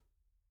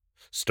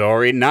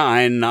Story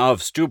 9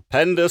 of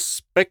Stupendous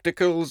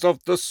Spectacles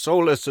of the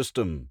Solar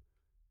System.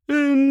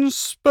 In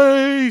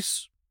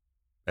Space.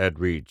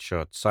 EdReads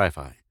Short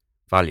Sci-fi,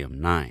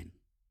 Volume 9.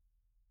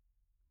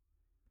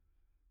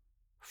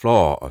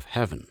 Floor of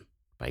Heaven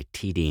by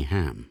T.D.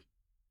 Ham.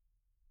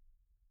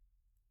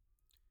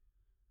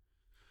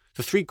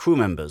 The three crew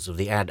members of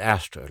the Ad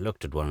Astra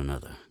looked at one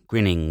another,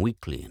 grinning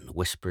weakly in the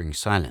whispering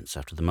silence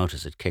after the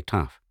motors had kicked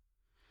off.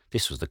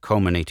 This was the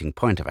culminating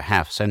point of a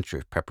half-century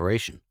of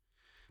preparation.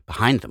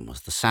 Behind them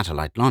was the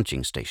satellite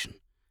launching station.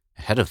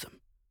 Ahead of them,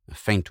 a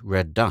faint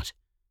red dot,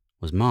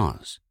 was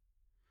Mars.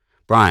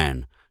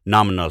 Brian,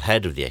 nominal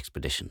head of the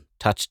expedition,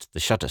 touched the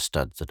shutter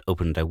studs that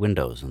opened their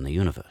windows on the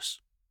universe.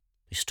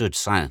 They stood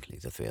silently,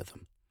 the three of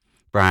them.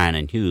 Brian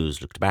and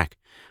Hughes looked back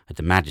at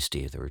the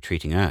majesty of the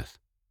retreating Earth.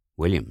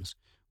 Williams,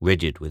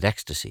 rigid with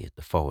ecstasy at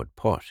the forward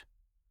port.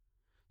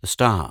 The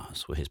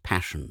stars were his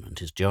passion and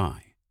his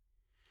joy.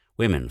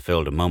 Women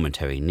filled a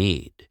momentary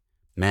need.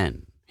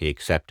 Men he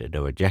accepted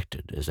or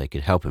rejected as they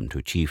could help him to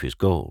achieve his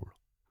goal.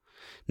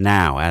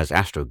 Now, as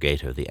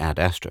astrogator the Ad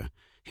Astra,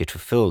 he had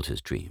fulfilled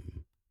his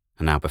dream,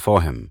 and now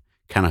before him,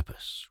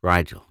 Canopus,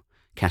 Rigel,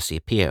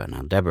 Cassiopeia, and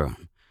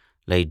Aldebaran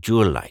lay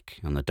jewel-like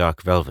on the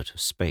dark velvet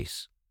of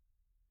space.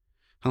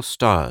 How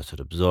stars had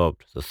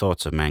absorbed the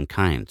thoughts of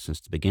mankind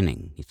since the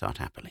beginning, he thought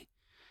happily,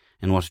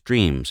 and what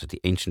dreams had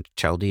the ancient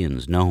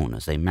Chaldeans known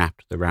as they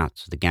mapped the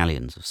routes of the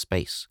galleons of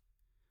space.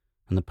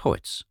 And the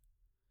poets,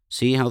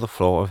 see how the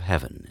floor of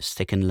heaven is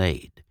thick and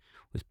laid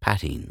with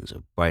patines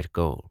of bright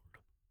gold,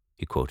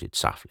 he quoted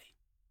softly.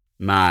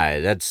 My,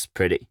 that's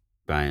pretty,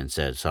 Brian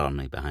said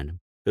solemnly behind him.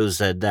 Who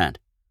said that?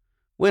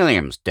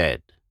 Williams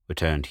dead,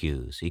 returned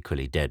Hughes,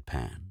 equally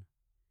deadpan.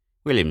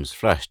 Williams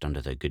flushed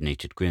under their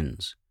good-natured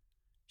grins.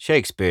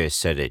 Shakespeare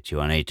said it, you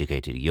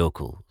uneducated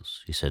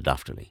yokels, he said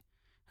loftily.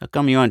 How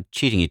come you aren't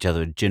cheating each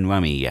other at gin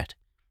rummy yet?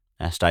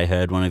 Last I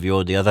heard one of you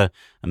owed the other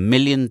 $1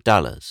 million.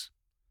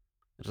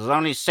 It was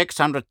only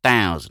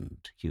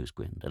 600,000, Hughes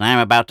grinned, and I am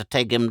about to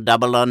take him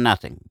double or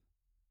nothing.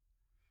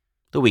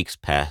 The weeks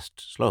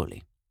passed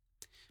slowly.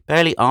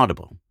 Barely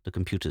audible, the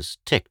computers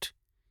ticked,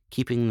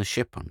 keeping the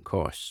ship on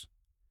course.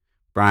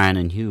 Brian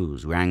and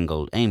Hughes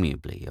wrangled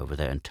amiably over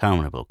their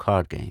interminable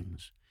card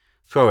games,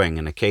 throwing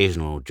an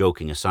occasional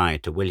joking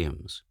aside to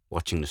Williams,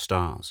 watching the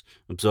stars,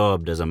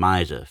 absorbed as a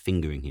miser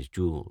fingering his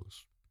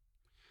jewels.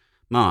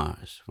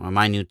 Mars, a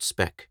minute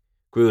speck,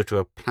 grew to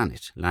a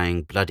planet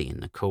lying bloody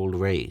in the cold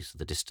rays of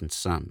the distant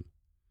sun.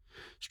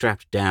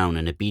 Strapped down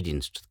in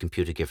obedience to the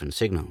computer-given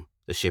signal,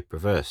 the ship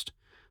reversed,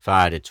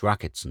 fired its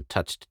rockets and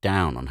touched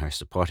down on her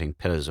supporting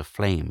pillars of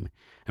flame,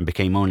 and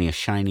became only a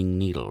shining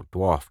needle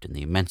dwarfed in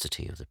the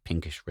immensity of the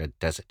pinkish-red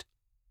desert.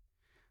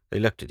 They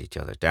looked at each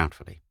other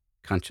doubtfully,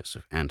 conscious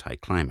of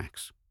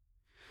anticlimax.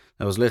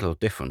 There was little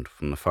different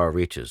from the far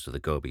reaches of the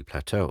Gobi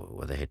Plateau,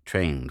 where they had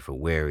trained for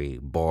weary,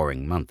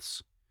 boring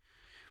months.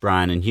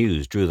 Brian and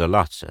Hughes drew the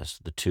lots as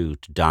the two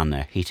to don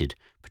their heated,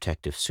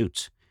 protective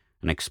suits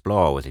and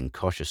explore within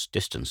cautious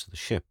distance of the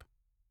ship.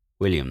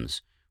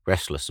 Williams,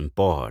 restless and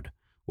bored,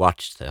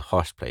 watched their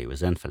horseplay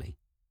resentfully.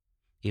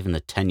 Even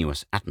the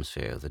tenuous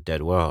atmosphere of the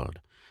dead world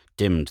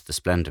dimmed the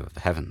splendor of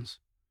the heavens.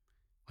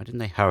 Why didn't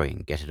they hurry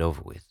and get it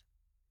over with?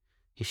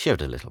 He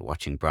shivered a little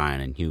watching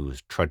Brian and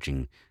Hughes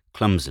trudging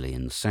clumsily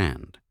in the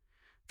sand,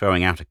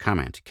 throwing out a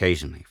comment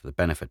occasionally for the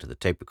benefit of the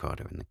tape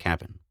recorder in the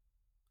cabin.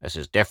 This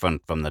is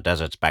different from the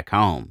deserts back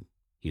home,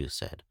 Hughes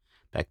said.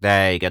 Back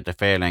there you get the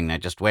feeling they're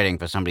just waiting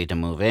for somebody to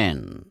move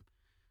in.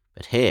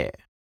 But here,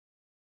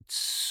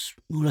 it's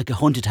more like a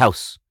haunted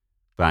house,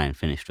 Brian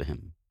finished for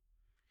him.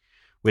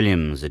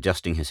 Williams,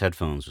 adjusting his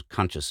headphones, was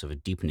conscious of a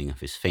deepening of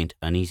his faint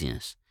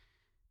uneasiness.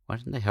 Why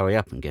didn't they hurry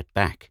up and get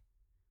back?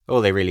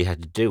 All they really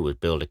had to do was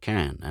build a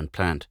cairn and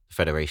plant the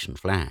Federation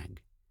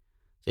flag.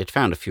 They had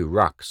found a few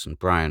rocks, and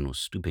Brian was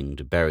stooping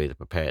to bury the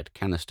prepared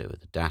canister with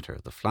the data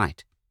of the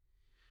flight.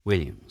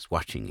 Williams,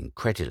 watching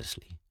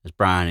incredulously as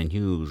Brian and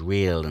Hughes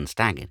reeled and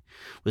staggered,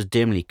 was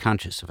dimly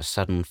conscious of a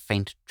sudden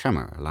faint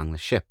tremor along the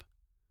ship.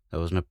 There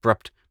was an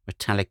abrupt,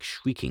 metallic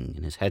shrieking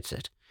in his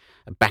headset,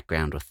 a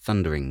background of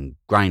thundering,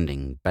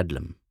 grinding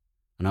bedlam,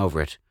 and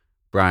over it,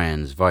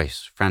 Brian's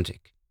voice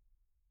frantic.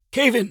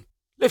 Cave in!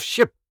 Lift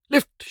ship!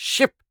 Lift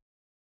ship!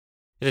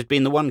 It had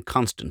been the one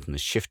constant in the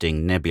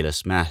shifting,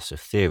 nebulous mass of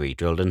theory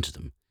drilled into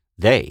them.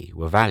 They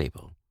were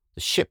valuable.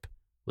 The ship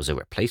was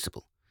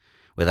irreplaceable.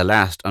 With a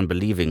last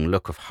unbelieving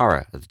look of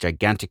horror at the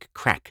gigantic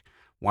crack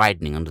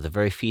widening under the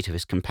very feet of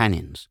his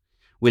companions,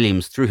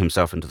 Williams threw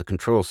himself into the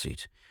control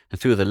seat and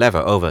threw the lever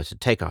over to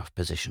takeoff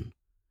position.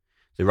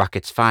 The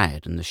rockets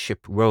fired and the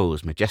ship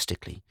rose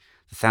majestically,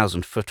 the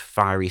 1,000-foot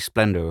fiery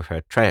splendor of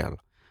her trail,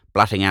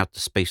 blotting out the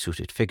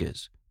spacesuited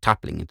figures,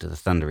 toppling into the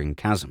thundering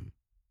chasm.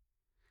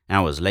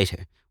 Hours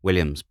later,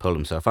 Williams pulled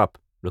himself up,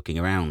 looking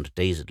around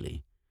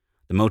dazedly.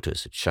 The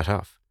motors had shut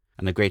off,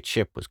 and the great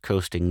ship was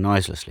coasting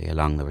noiselessly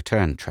along the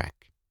return track.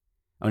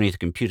 Only the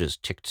computers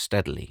ticked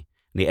steadily,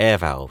 and the air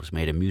valves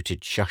made a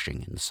muted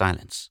shushing in the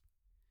silence.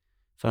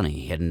 Funny,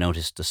 he hadn't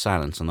noticed the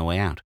silence on the way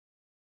out.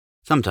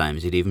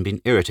 Sometimes he'd even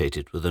been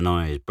irritated with the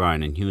noise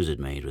Brian and Hughes had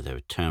made with their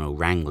eternal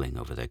wrangling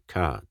over their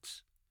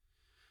cards.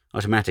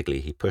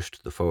 Automatically he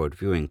pushed the forward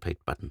viewing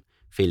plate button,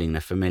 feeling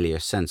a familiar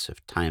sense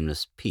of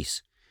timeless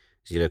peace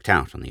as he looked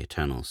out on the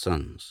eternal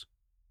suns.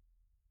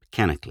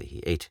 Mechanically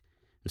he ate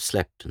and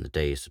slept in the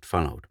days that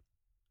followed,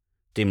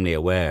 dimly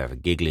aware of a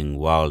giggling,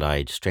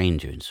 wild-eyed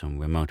stranger in some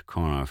remote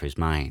corner of his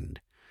mind,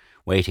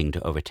 waiting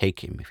to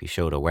overtake him if he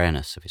showed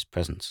awareness of his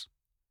presence.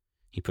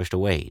 He pushed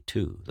away,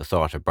 too, the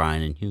thought of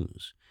Brian and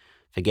Hughes,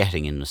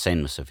 forgetting in the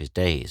sameness of his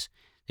days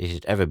that he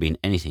had ever been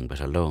anything but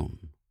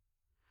alone.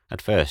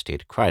 At first he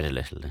had cried a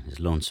little in his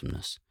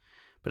lonesomeness,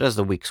 but as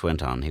the weeks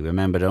went on he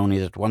remembered only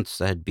that once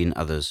there had been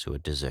others who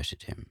had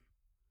deserted him.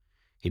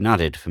 He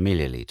nodded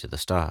familiarly to the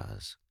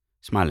stars,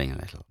 smiling a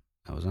little.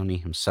 There was only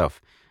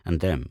himself and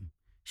them,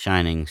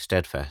 shining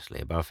steadfastly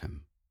above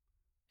him.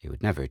 They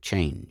would never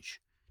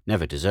change,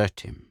 never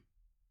desert him.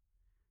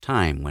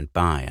 Time went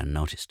by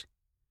unnoticed.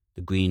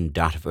 The green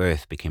dot of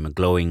Earth became a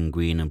glowing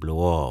green and blue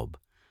orb,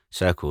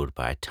 circled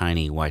by a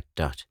tiny white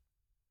dot.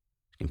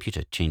 The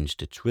computer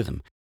changed its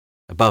rhythm.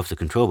 Above the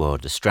control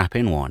board, the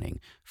strap-in warning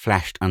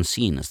flashed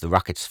unseen as the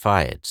rockets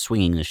fired,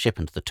 swinging the ship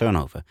into the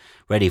turnover,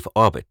 ready for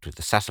orbit with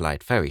the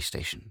satellite ferry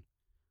station.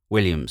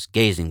 Williams,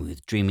 gazing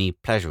with dreamy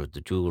pleasure at the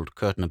jeweled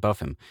curtain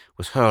above him,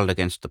 was hurled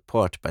against the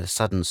port by the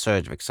sudden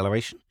surge of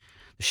acceleration.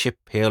 The ship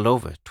heeled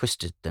over,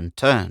 twisted, then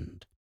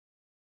turned.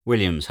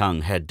 Williams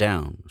hung head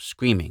down,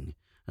 screaming,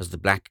 as the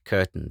black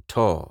curtain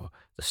tore,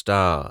 the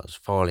stars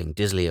falling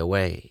dizzily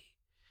away.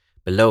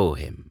 Below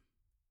him.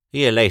 A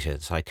year later,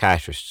 the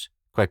psychiatrists,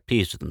 quite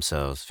pleased with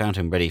themselves, found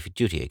him ready for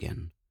duty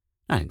again.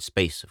 Not in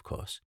space, of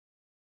course.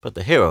 But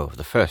the hero of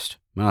the first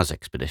Mars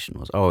expedition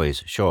was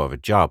always sure of a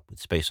job with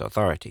Space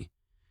Authority.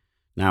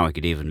 Now he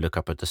could even look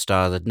up at the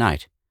stars at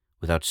night,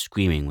 without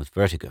screaming with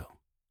vertigo.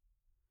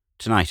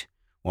 Tonight,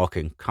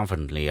 walking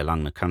confidently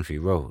along the country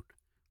road,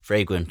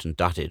 fragrant and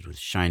dotted with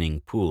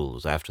shining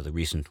pools after the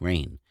recent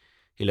rain,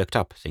 he looked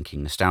up,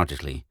 thinking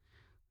nostalgically,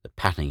 the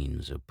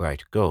patines of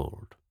bright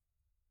gold.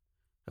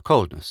 A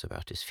coldness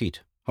about his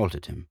feet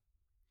halted him.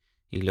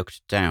 He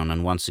looked down,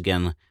 and once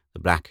again the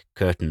black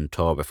curtain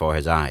tore before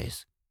his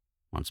eyes.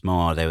 Once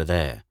more they were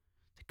there,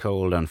 the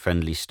cold,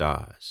 unfriendly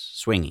stars,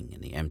 swinging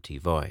in the empty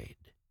void.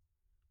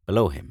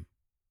 Below him,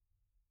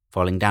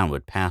 falling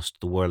downward past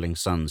the whirling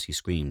suns, he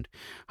screamed,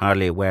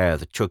 hardly aware of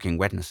the choking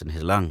wetness in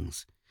his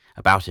lungs.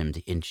 About him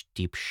the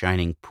inch-deep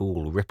shining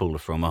pool rippled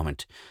for a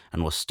moment,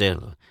 and was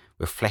still,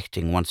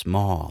 reflecting once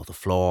more the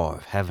floor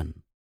of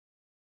heaven.